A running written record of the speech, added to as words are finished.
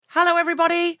Hello,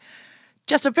 everybody.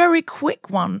 Just a very quick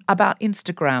one about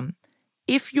Instagram.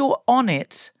 If you're on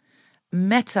it,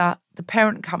 Meta, the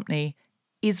parent company,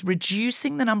 is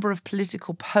reducing the number of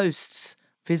political posts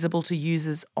visible to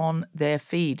users on their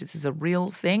feed. This is a real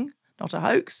thing, not a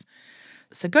hoax.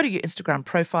 So go to your Instagram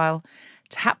profile,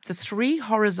 tap the 3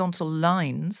 horizontal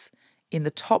lines in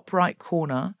the top right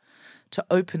corner to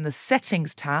open the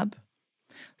Settings tab,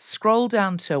 scroll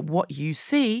down to What You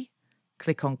See,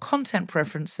 click on Content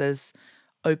Preferences,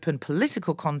 open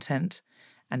Political Content,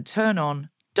 and turn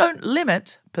on Don't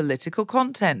Limit Political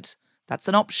Content. That's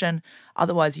an option.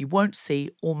 Otherwise, you won't see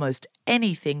almost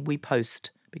anything we post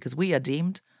because we are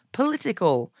deemed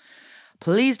political.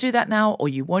 Please do that now, or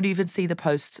you won't even see the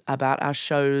posts about our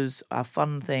shows, our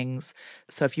fun things.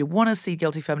 So if you want to see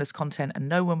Guilty Feminist content and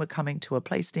know when we're coming to a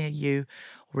place near you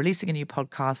or releasing a new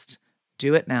podcast,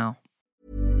 do it now.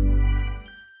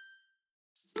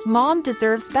 Mom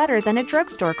deserves better than a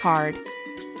drugstore card.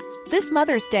 This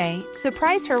Mother's Day,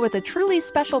 surprise her with a truly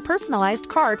special personalized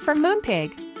card from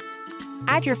Moonpig.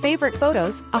 Add your favorite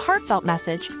photos, a heartfelt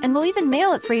message, and we'll even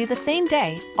mail it for you the same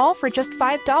day, all for just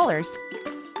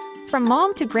 $5. From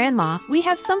mom to grandma, we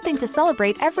have something to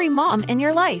celebrate every mom in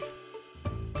your life.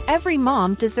 Every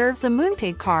mom deserves a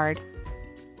Moonpig card.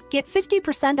 Get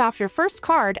 50% off your first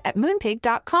card at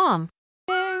moonpig.com.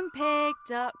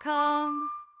 Moonpig.com.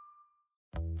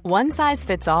 One size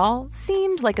fits all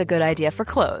seemed like a good idea for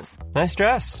clothes. Nice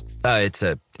dress. It's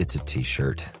a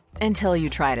t-shirt. Until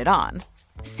you tried it on.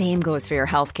 Same goes for your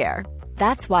healthcare.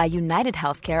 That's why United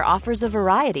Healthcare offers a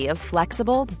variety of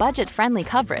flexible, budget-friendly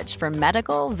coverage for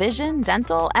medical, vision,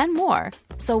 dental, and more.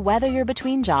 So whether you're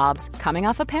between jobs, coming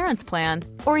off a parent's plan,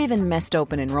 or even missed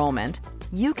open enrollment,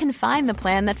 you can find the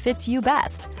plan that fits you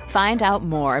best. Find out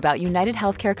more about United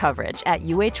Healthcare coverage at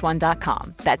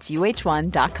uh1.com. That's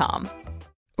uh1.com.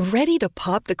 Ready to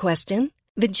pop the question?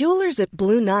 The jewelers at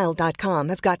BlueNile.com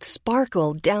have got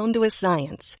sparkle down to a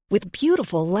science with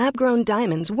beautiful lab-grown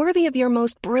diamonds worthy of your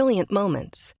most brilliant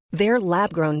moments. Their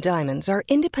lab-grown diamonds are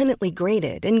independently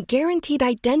graded and guaranteed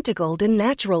identical to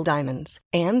natural diamonds,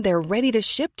 and they're ready to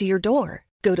ship to your door.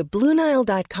 Go to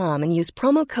BlueNile.com and use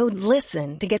promo code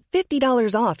LISTEN to get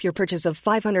 $50 off your purchase of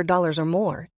 $500 or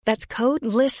more. That's code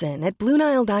LISTEN at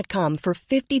BlueNile.com for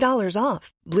 $50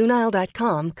 off.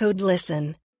 BlueNile.com, code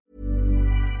LISTEN.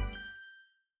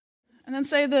 And then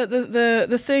say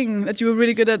the thing that you were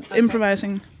really good at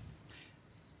improvising.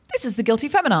 This is the Guilty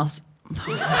Feminazi.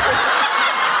 Well,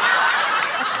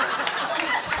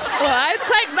 I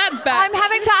take that back. I'm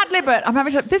having to ad-lib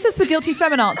it. This is the Guilty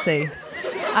Feminazi.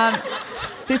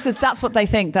 That's what they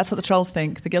think. That's what the trolls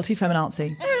think. The Guilty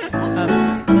Feminazi.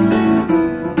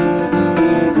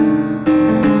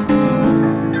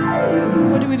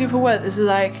 What do we do for what? Is it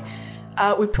like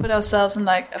we put ourselves in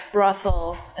like a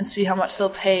brothel and see how much they'll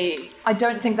pay? I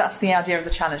don't think that's the idea of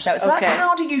the challenge. No, it's like,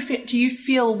 how do you feel? Do you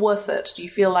feel worth it? Do you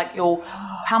feel like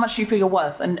how much do you feel you're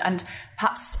worth? And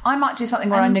perhaps I might do something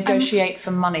where I negotiate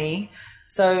for money.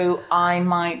 So I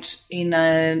might, in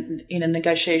a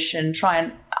negotiation, try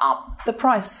and up the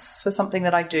price for something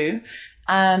that I do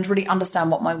and really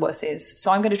understand what my worth is.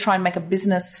 So I'm going to try and make a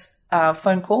business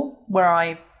phone call where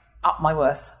I up my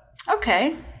worth.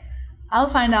 Okay. I'll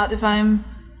find out if I'm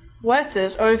worth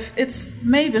it or if it's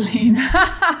Maybelline.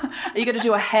 Are you going to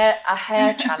do a hair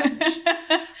challenge?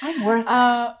 I'm worth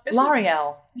it.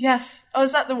 L'Oreal. Yes. Oh,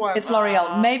 is that the one? It's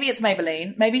L'Oreal. Maybe it's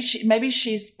Maybelline. Maybe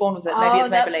she's born with it. Maybe it's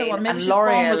Maybelline. That's the one. Maybe and she's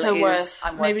L'Oreal born with her worth.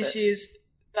 I'm worth Maybe it. she's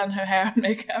done her hair and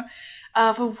makeup.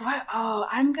 For what? Oh,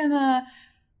 I'm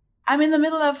in the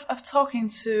middle of talking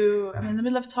to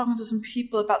some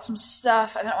people about some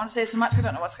stuff. I don't want to say so much. I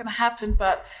don't know what's going to happen,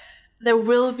 but there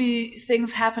will be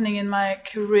things happening in my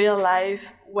career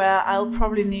life where I'll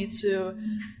probably need to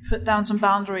put down some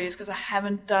boundaries because I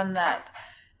haven't done that.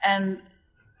 And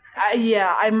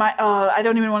I might. I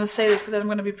don't even want to say this because I'm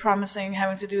going to be promising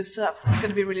having to do stuff that's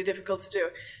going to be really difficult to do.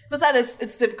 Because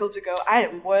it's difficult to go, I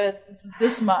am worth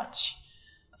this much.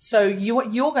 So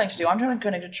what you're going to do, I'm not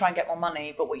going to try and get more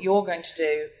money, but what you're going to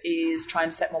do is try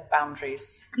and set more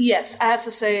boundaries. Yes, I have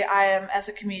to say I am, as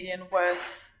a comedian,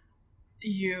 worth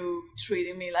you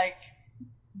treating me like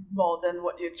more than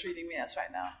what you're treating me as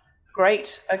right now.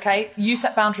 Great. Okay. You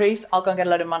set boundaries. I'll go and get a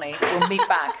load of money. We'll meet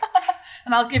back.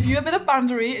 And I'll give you a bit of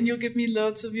boundary and you'll give me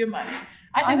loads of your money.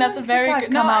 I think that's a very good...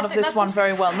 I've come out of this one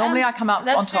very well. Normally I come out on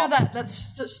top. Let's do that.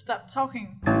 Let's just stop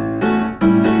talking.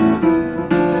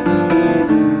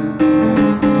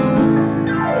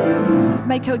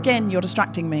 Mako, again, you're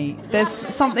distracting me. There's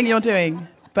something you're doing,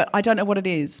 but I don't know what it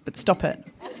is, but stop it.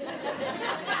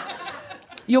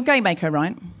 You're gay, Mako,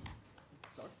 right?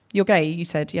 Sorry? You're gay, you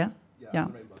said, yeah? Yeah.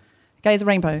 Gay as a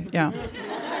rainbow, yeah.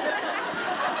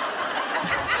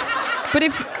 But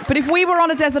if we were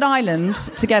on a desert island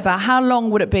together, how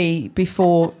long would it be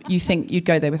before you think you'd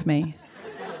go there with me?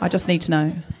 I just need to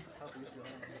know.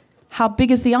 How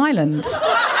big is the island?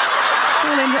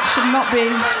 Surely that should not be...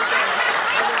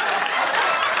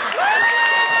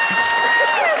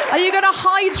 Are you going to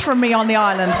hide from me on the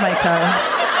island, Mako?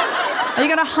 Are you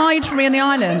going to hide from me on the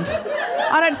island?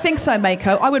 I don't think so,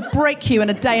 Mako. I would break you in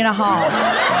a day and a half.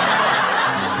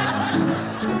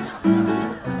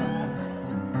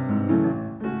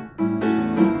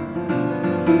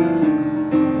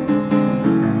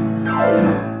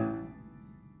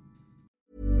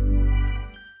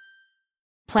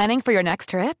 Planning for your next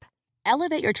trip?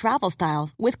 Elevate your travel style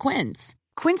with Quince.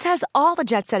 Quince has all the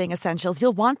jet-setting essentials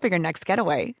you'll want for your next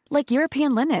getaway, like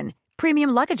European linen, premium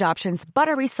luggage options,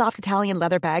 buttery soft Italian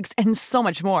leather bags, and so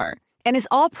much more. And is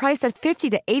all priced at 50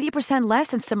 to 80% less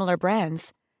than similar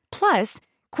brands. Plus,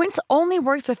 Quince only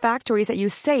works with factories that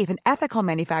use safe and ethical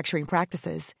manufacturing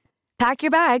practices. Pack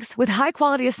your bags with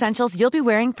high-quality essentials you'll be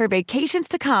wearing for vacations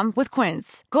to come with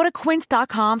Quince. Go to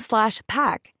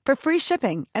quince.com/pack for free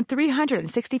shipping and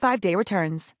 365-day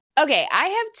returns. Okay, I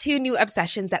have 2 new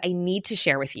obsessions that I need to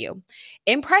share with you.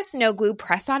 Impress No Glue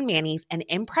Press-On Manis and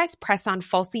Impress Press-On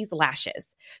Falsies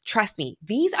Lashes. Trust me,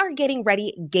 these are getting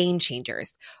ready game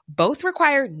changers. Both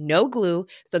require no glue,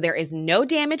 so there is no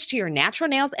damage to your natural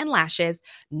nails and lashes,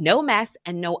 no mess,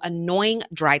 and no annoying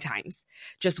dry times.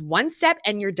 Just one step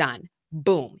and you're done.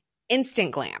 Boom.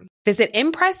 Instant glam. Visit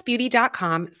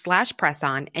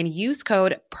impressbeauty.com/presson and use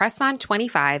code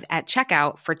PRESSON25 at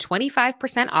checkout for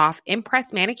 25% off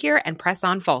Impress Manicure and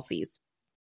Press-On Falsies.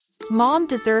 Mom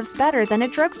deserves better than a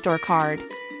drugstore card.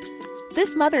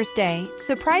 This Mother's Day,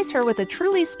 surprise her with a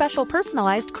truly special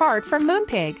personalized card from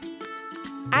Moonpig.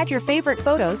 Add your favorite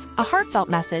photos, a heartfelt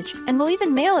message, and we'll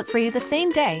even mail it for you the same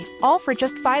day, all for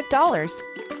just $5.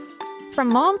 From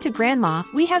mom to grandma,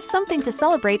 we have something to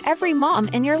celebrate every mom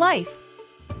in your life.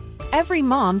 Every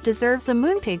mom deserves a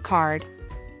Moonpig card.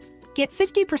 Get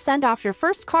 50% off your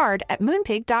first card at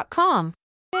Moonpig.com.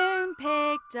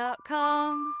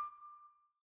 Moonpig.com